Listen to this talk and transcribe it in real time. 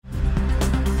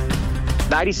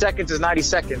90 seconds is 90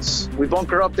 seconds. We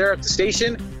bunker up there at the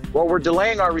station, or we're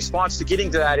delaying our response to getting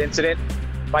to that incident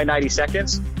by 90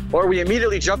 seconds, or we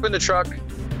immediately jump in the truck,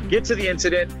 get to the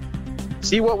incident,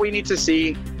 see what we need to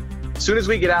see. As soon as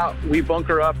we get out, we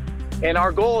bunker up. And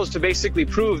our goal is to basically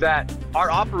prove that our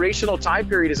operational time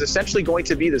period is essentially going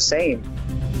to be the same.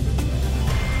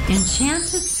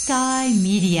 Enchanted Sky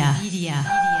Media.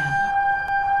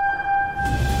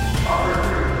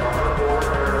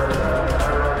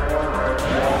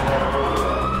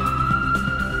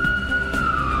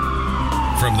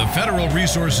 From the Federal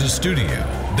Resources Studio,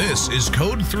 this is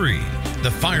Code 3, the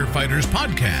Firefighters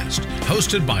Podcast,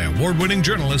 hosted by award-winning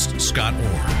journalist Scott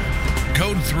Orr.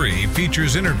 Code 3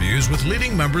 features interviews with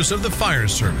leading members of the fire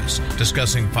service,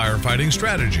 discussing firefighting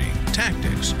strategy,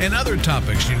 tactics, and other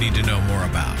topics you need to know more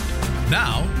about.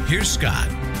 Now, here's Scott.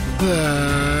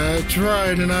 That's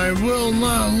right, and I will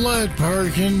not let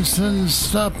Parkinson's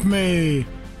stop me.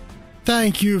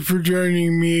 Thank you for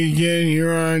joining me again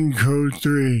here on Code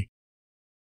 3.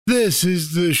 This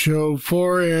is the show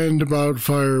for and about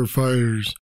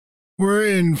firefighters. We're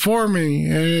informing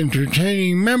and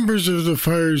entertaining members of the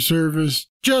fire service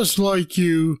just like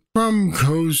you from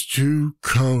coast to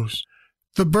coast.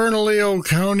 The Bernalillo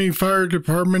County Fire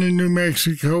Department in New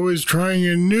Mexico is trying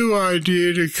a new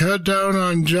idea to cut down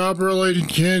on job-related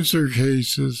cancer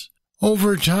cases.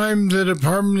 Over time, the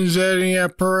department is adding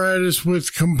apparatus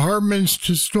with compartments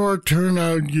to store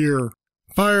turnout gear.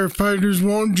 Firefighters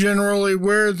won't generally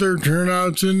wear their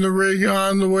turnouts in the rig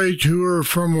on the way to or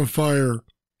from a fire.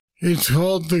 It's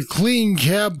called the Clean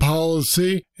Cab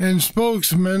Policy, and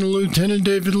spokesman Lieutenant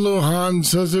David Lujan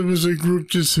says it was a group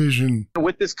decision.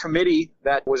 With this committee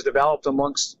that was developed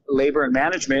amongst labor and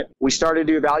management, we started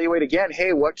to evaluate again,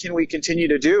 hey, what can we continue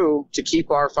to do to keep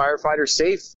our firefighters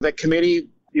safe? The committee,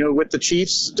 with the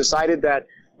chiefs, decided that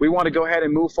we want to go ahead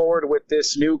and move forward with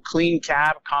this new Clean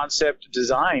Cab concept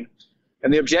design.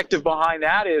 And the objective behind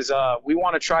that is we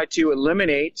want to try to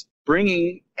eliminate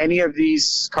bringing any of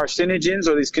these carcinogens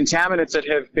or these contaminants that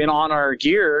have been on our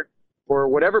gear for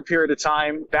whatever period of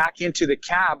time back into the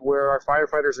cab where our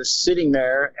firefighters are sitting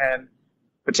there and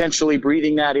potentially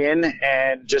breathing that in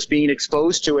and just being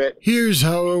exposed to it. Here's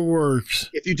how it works.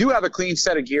 If you do have a clean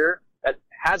set of gear that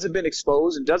hasn't been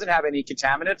exposed and doesn't have any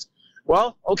contaminants,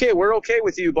 well, okay, we're okay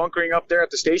with you bunkering up there at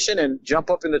the station and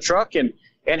jump up in the truck and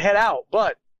head out.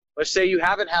 But let's say you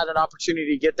haven't had an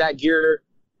opportunity to get that gear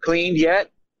cleaned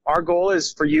yet. Our goal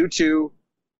is for you to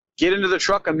get into the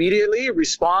truck immediately,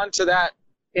 respond to that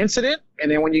incident, and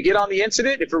then when you get on the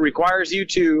incident, if it requires you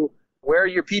to wear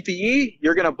your PPE,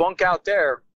 you're going to bunk out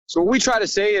there. So what we try to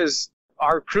say is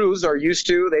our crews are used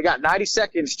to, they got 90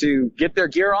 seconds to get their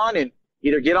gear on and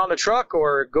either get on the truck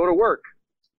or go to work.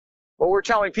 What we're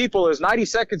telling people is 90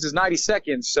 seconds is 90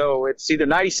 seconds. So it's either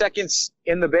 90 seconds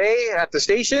in the bay at the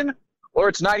station or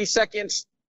it's 90 seconds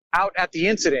out at the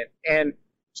incident. And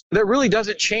that really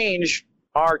doesn't change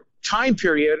our time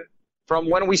period from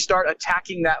when we start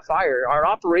attacking that fire. Our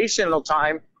operational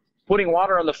time, putting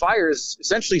water on the fire, is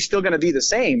essentially still going to be the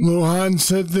same. Lujan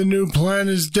said the new plan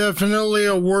is definitely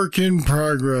a work in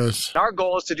progress. Our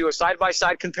goal is to do a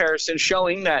side-by-side comparison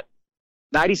showing that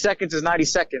 90 seconds is 90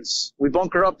 seconds. We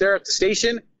bunker up there at the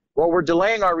station, or we're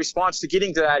delaying our response to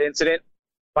getting to that incident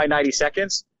by 90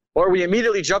 seconds, or we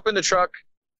immediately jump in the truck,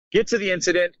 get to the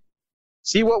incident,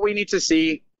 see what we need to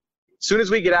see. As soon as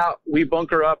we get out, we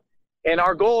bunker up. And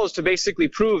our goal is to basically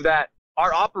prove that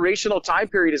our operational time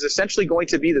period is essentially going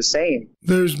to be the same.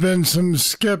 There's been some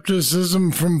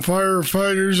skepticism from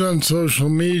firefighters on social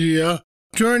media.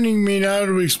 Joining me now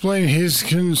to explain his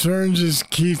concerns is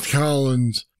Keith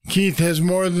Collins. Keith has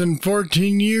more than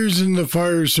 14 years in the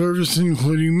fire service,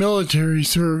 including military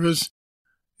service,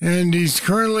 and he's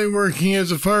currently working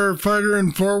as a firefighter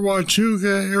in Fort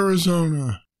Huachuca,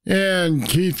 Arizona. And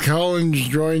Keith Collins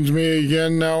joins me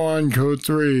again now on Code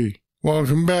 3.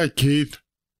 Welcome back, Keith.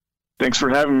 Thanks for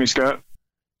having me, Scott.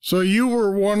 So you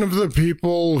were one of the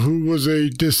people who was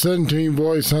a dissenting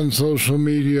voice on social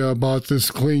media about this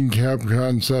clean cab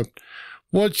concept.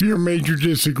 What's your major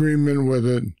disagreement with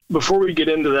it? Before we get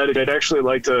into that, I'd actually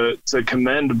like to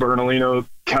commend Bernalillo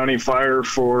County Fire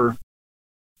for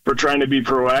trying to be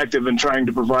proactive and trying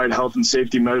to provide health and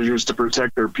safety measures to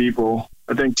protect their people.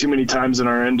 I think too many times in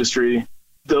our industry,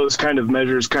 those kind of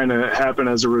measures kind of happen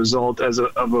as a result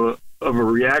of a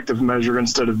reactive measure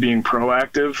instead of being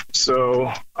proactive.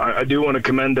 So I do want to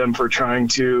commend them for trying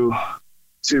to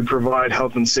provide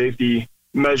health and safety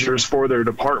measures for their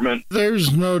department.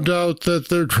 There's no doubt that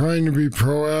they're trying to be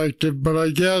proactive, but I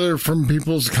gather from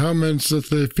people's comments that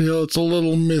they feel it's a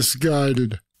little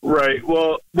misguided. Right.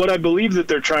 Well, what I believe that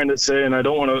they're trying to say, and I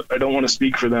don't want to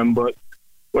speak for them, but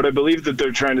What I believe that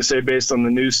they're trying to say based on the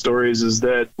news stories is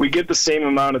that we get the same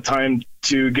amount of time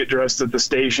to get dressed at the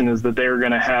station as that they're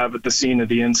going to have at the scene of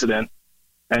the incident.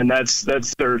 And that's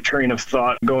their train of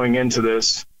thought going into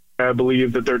this. I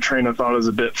believe that their train of thought is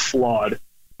a bit flawed.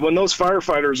 When those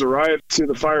firefighters arrive to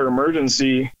the fire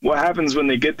emergency, what happens when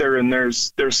they get there and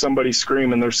there's somebody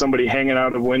screaming, there's somebody hanging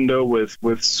out a window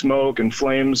with smoke and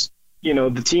flames? You know,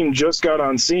 the team just got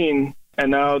on scene, and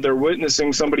now they're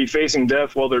witnessing somebody facing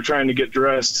death while they're trying to get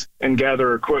dressed and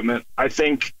gather equipment. I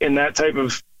think in that type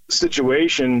of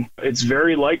situation, it's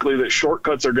very likely that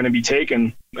shortcuts are going to be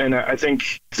taken. And I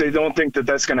think if they don't think that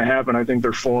that's going to happen, I think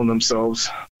they're fooling themselves.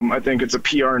 I think it's a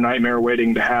PR nightmare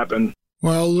waiting to happen.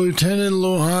 Well, Lieutenant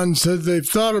Lujan said they've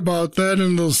thought about that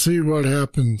and they'll see what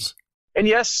happens. And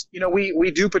yes, you know,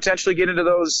 we do potentially get into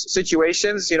those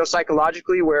situations, you know,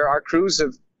 psychologically, where our crews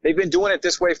they've been doing it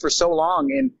this way for so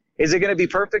long. And is it going to be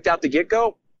perfect out the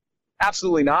get-go?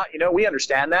 Absolutely not. You know, we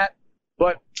understand that.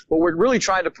 But what we're really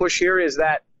trying to push here is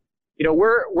that, you know,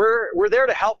 we're there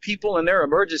to help people in their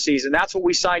emergencies, and that's what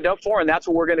we signed up for, and that's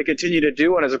what we're going to continue to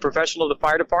do. And as a professional of the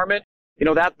fire department, you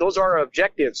know, those are our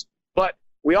objectives. But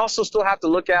we also still have to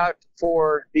look out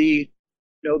for the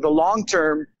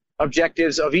long-term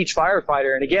objectives of each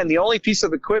firefighter. And again, the only piece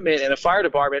of equipment in a fire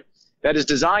department that is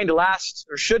designed to last,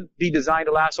 or should be designed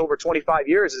to last, over 25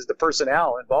 years is the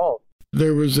personnel involved.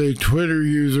 There was a Twitter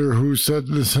user who said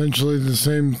essentially the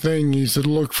same thing. He said,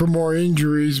 look for more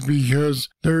injuries because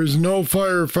there is no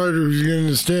firefighter who's going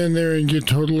to stand there and get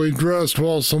totally dressed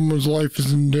while someone's life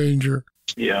is in danger.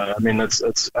 Yeah, I mean,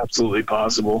 that's absolutely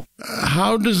possible.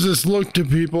 How does this look to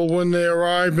people when they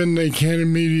arrive and they can't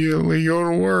immediately go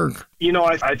to work? You know,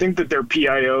 I think that their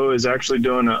PIO is actually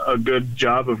doing a good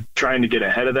job of trying to get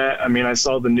ahead of that. I mean, I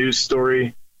saw the news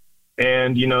story,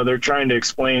 and, you know, they're trying to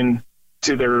explain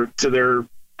to their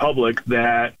public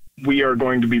that we are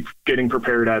going to be getting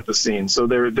prepared at the scene. So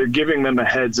they're giving them a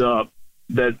heads up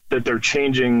that they're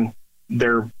changing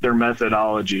their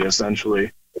methodology,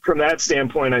 essentially. From that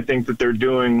standpoint, I think that they're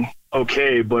doing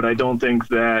okay, but I don't think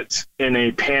that in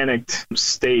a panicked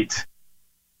state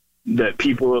that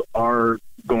people are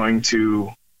going to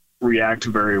react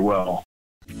very well.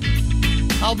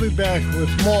 I'll be back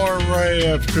with more right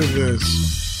after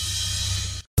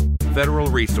this. Federal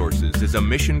Resources is a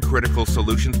mission-critical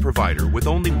solutions provider with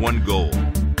only one goal: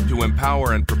 to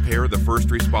empower and prepare the first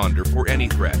responder for any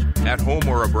threat, at home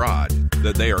or abroad,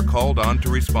 that they are called on to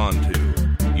respond to.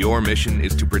 Your mission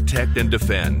is to protect and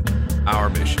defend. Our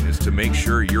mission is to make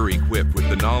sure you're equipped with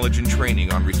the knowledge and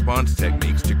training on response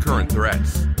techniques to current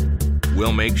threats.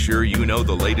 We'll make sure you know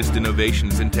the latest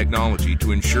innovations in technology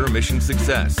to ensure mission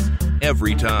success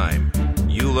every time.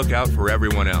 You look out for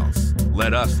everyone else.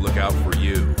 Let us look out for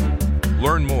you.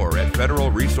 Learn more at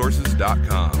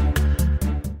federalresources.com.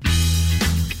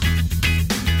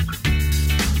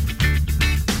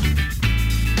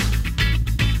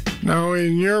 Now,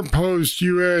 in your post,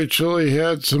 you actually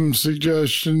had some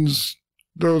suggestions,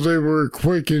 though they were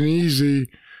quick and easy,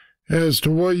 as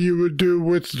to what you would do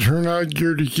with the turnout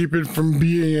gear to keep it from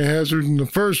being a hazard in the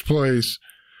first place.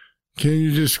 Can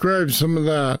you describe some of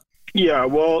that? Yeah,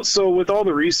 well, so with all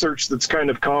the research that's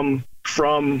kind of come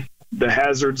from the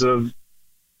hazards of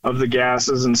the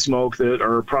gases and smoke that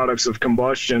are products of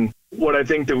combustion, what I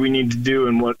think that we need to do,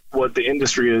 and what the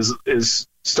industry is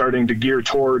starting to gear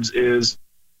towards, is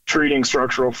treating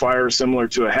structural fire similar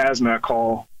to a hazmat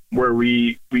call, where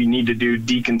we need to do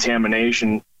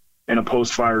decontamination in a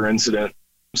post-fire incident.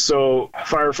 So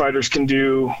firefighters can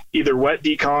do either wet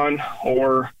decon,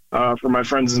 or for my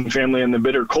friends and family in the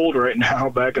bitter cold right now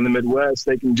back in the Midwest,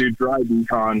 they can do dry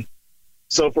decon.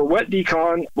 So for wet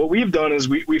decon, what we've done is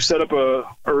we've set up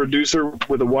a reducer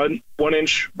with a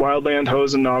 1-inch wildland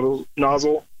hose and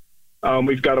nozzle.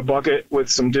 We've got a bucket with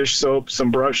some dish soap,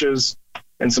 some brushes,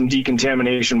 and some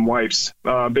decontamination wipes.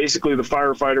 Basically, the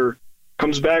firefighter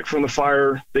comes back from the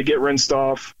fire, they get rinsed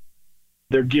off,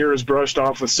 their gear is brushed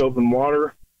off with soap and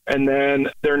water, and then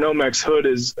their Nomex hood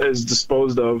is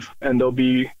disposed of, and they'll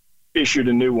be issued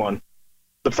a new one.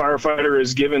 The firefighter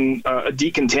is given a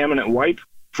decontaminant wipe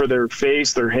for their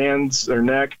face, their hands, their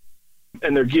neck,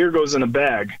 and their gear goes in a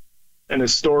bag and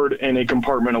is stored in a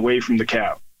compartment away from the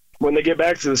cab. When they get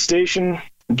back to the station,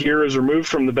 gear is removed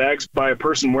from the bags by a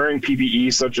person wearing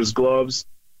PPE, such as gloves,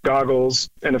 goggles,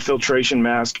 and a filtration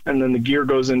mask, and then the gear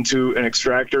goes into an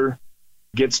extractor,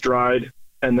 gets dried,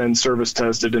 and then service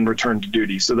tested and returned to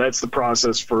duty. So that's the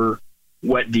process for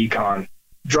wet decon.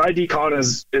 Dry decon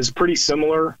is pretty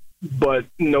similar, but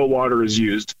no water is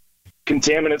used.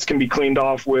 Contaminants can be cleaned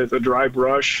off with a dry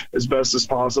brush as best as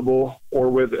possible, or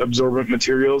with absorbent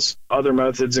materials. Other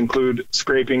methods include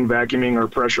scraping, vacuuming, or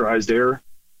pressurized air.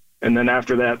 And then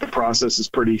after that, the process is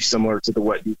pretty similar to the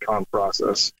wet decon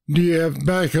process. Do you have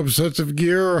backup sets of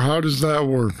gear, or how does that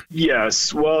work?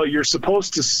 Yes. Well, you're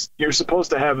supposed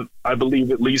to have, I believe,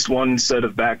 at least one set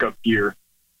of backup gear.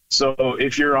 So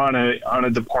if you're on a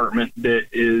department that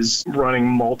is running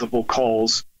multiple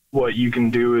calls, what you can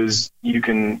do is you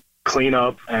can clean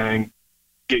up and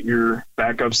get your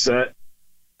backup set,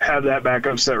 have that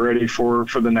backup set ready for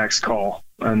the next call,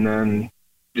 and then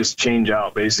just change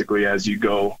out basically as you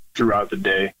go throughout the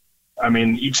day. I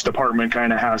mean, each department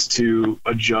kind of has to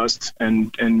adjust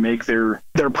and make their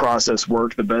process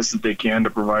work the best that they can to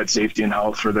provide safety and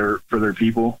health for their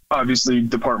people. Obviously,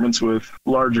 departments with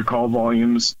larger call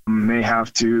volumes may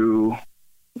have to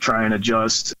try and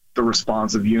adjust the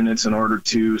response of units in order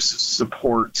to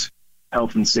support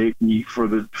health and safety for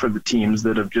the teams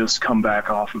that have just come back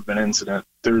off of an incident.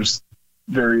 There's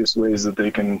various ways that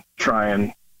they can try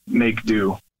and make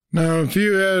do. Now, if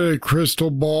you had a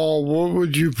crystal ball, what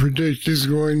would you predict is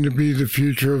going to be the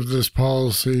future of this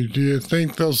policy? Do you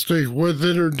think they'll stick with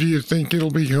it, or do you think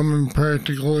it'll become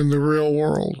impractical in the real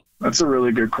world? That's a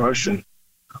really good question.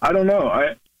 I don't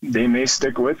know. They may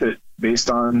stick with it based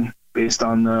on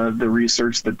the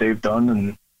research that they've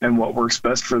done and what works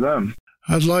best for them.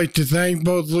 I'd like to thank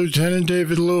both Lieutenant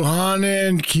David Lujan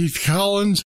and Keith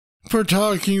Collins for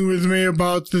talking with me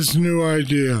about this new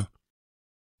idea.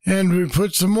 And we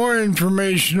put some more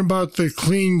information about the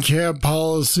Clean Cab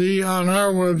policy on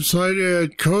our website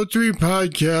at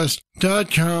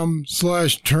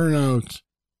code3podcast.com/turnouts.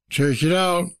 Check it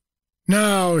out.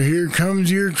 Now, here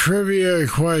comes your trivia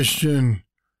question.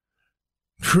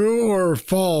 True or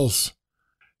false?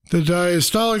 The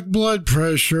diastolic blood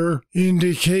pressure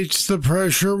indicates the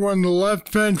pressure when the left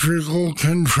ventricle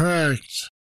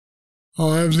contracts.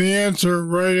 I'll have the answer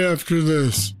right after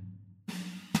this.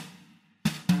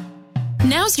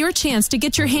 Now's your chance to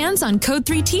get your hands on Code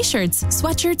 3 t-shirts,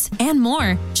 sweatshirts, and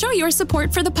more. Show your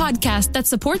support for the podcast that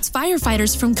supports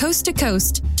firefighters from coast to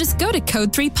coast. Just go to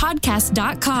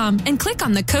code3podcast.com and click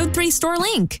on the Code 3 store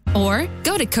link. Or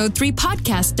go to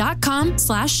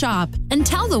code3podcast.com/shop and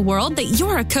tell the world that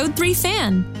you're a Code 3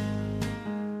 fan.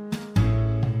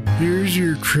 Here's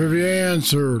your trivia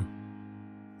answer.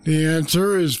 The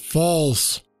answer is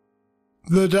false.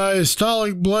 The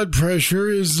diastolic blood pressure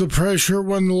is the pressure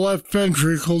when the left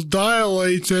ventricle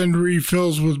dilates and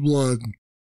refills with blood.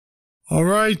 All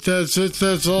right, that's it.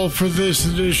 That's all for this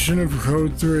edition of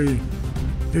Code 3.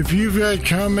 If you've got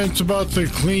comments about the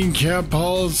Clean Cab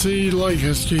policy you'd like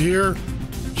us to hear,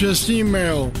 just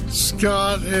email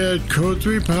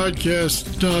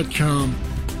scott@code3podcast.com.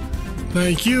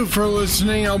 Thank you for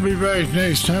listening. I'll be back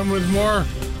next time with more.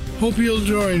 Hope you'll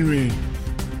join me.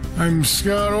 I'm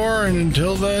Scott Orr, and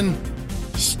until then,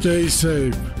 stay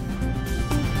safe.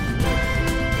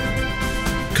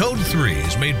 Code 3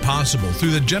 is made possible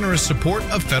through the generous support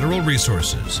of Federal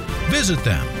Resources. Visit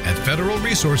them at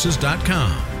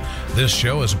federalresources.com. This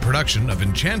show is a production of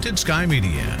Enchanted Sky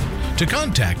Media. To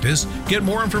contact us, get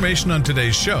more information on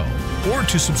today's show, or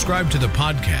to subscribe to the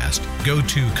podcast, go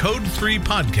to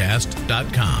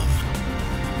code3podcast.com.